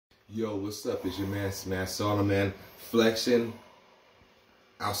Yo, what's up? It's your man, Smash Sauna Man, flexing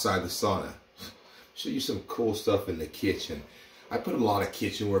outside the sauna. Show you some cool stuff in the kitchen. I put a lot of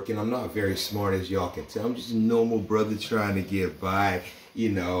kitchen work in. I'm not very smart, as y'all can tell. I'm just a normal brother trying to get by, you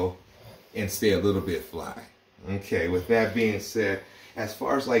know, and stay a little bit fly. Okay, with that being said, as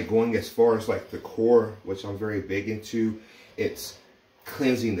far as like the core, which I'm very big into, it's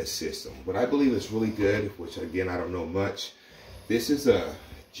cleansing the system. What I believe is really good, which again, I don't know much. This is a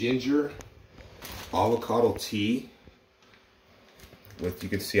ginger avocado tea. With, you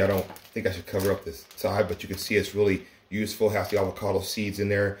can see, I don't think I should cover up this side, but you can see it's really useful. It has the avocado seeds in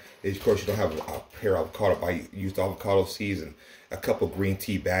there. And of course, you don't have a pear avocado, but I used avocado seeds and a couple green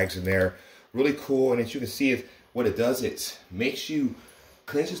tea bags in there. Really cool. And as you can see, what it does, it makes you,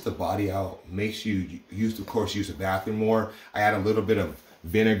 cleanses the body out, makes you use the bathroom more. I add a little bit of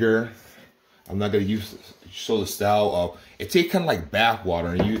vinegar. I'm not going to show the style of, it tastes kind of like bath water.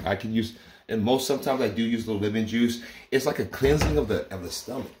 And I can use, and sometimes I do use a little lemon juice. It's like a cleansing of the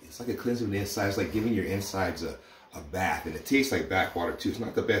stomach. It's like a cleansing of the inside. It's like giving your insides a bath. And it tastes like bath water too. It's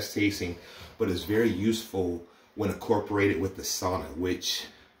not the best tasting, but it's very useful when incorporated with the sauna, which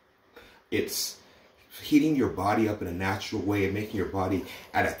it's heating your body up in a natural way and making your body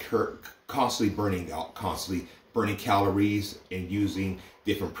constantly burning calories and using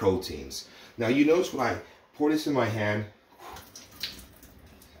different proteins. Now you notice when I pour this in my hand,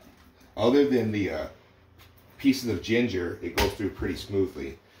 other than the pieces of ginger, it goes through pretty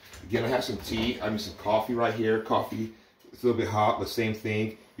smoothly. Again, I have some tea, some coffee right here. Coffee, it's a little bit hot, but same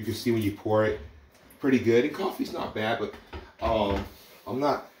thing. You can see when you pour it, pretty good. And coffee's not bad, but I'm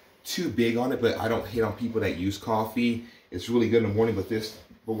not too big on it, but I don't hate on people that use coffee. It's really good in the morning, but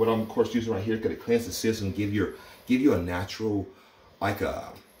what I'm of course using right here is going to cleanse the system, give you a natural, like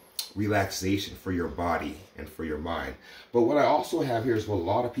a relaxation for your body and for your mind. But what I also have here is what a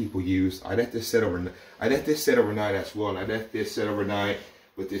lot of people use. I let this set overnight. I let this set overnight as well, and I let this set overnight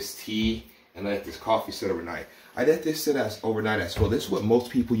with this tea, and I let this coffee set overnight. I let this set overnight as well. This is what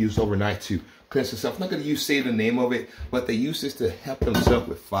most people use overnight to cleanse themselves. I'm not going to say the name of it, but they use this to help themselves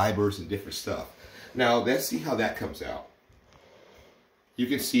with fibers and different stuff. Now let's see how that comes out. You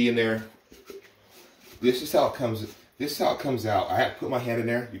can see in there, this is how it comes. This is how it comes out. I had to put my hand in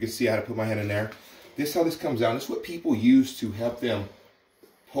there. You can see I had to put my hand in there. This is how this comes out. And this is what people use to help them,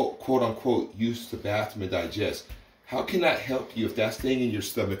 quote unquote, use the bathroom and digest. How can that help you if that's staying in your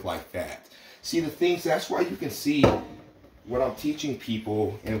stomach like that? See, the things, that's why you can see what I'm teaching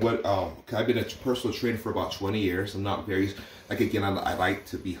people, and what I've been a personal trainer for about 20 years. I'm not very, like, again, I like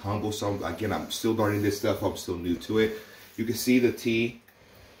to be humble. So again, I'm still learning this stuff. I'm still new to it. You can see the tea.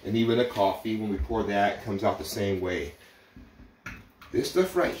 And even the coffee, when we pour that, comes out the same way. This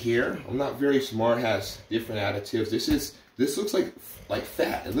stuff right here, I'm not very smart, has different additives. This looks like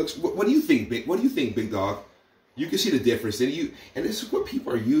fat. It looks. What do you think, Big? What do you think, Big Dog? You can see the difference, and this is what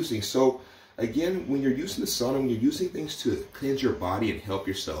people are using. So again, when you're using the sauna, when you're using things to cleanse your body and help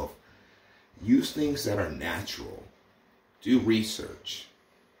yourself, use things that are natural. Do research.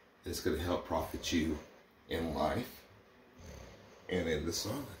 It's going to help profit you in life and in the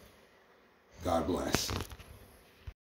sauna. God bless.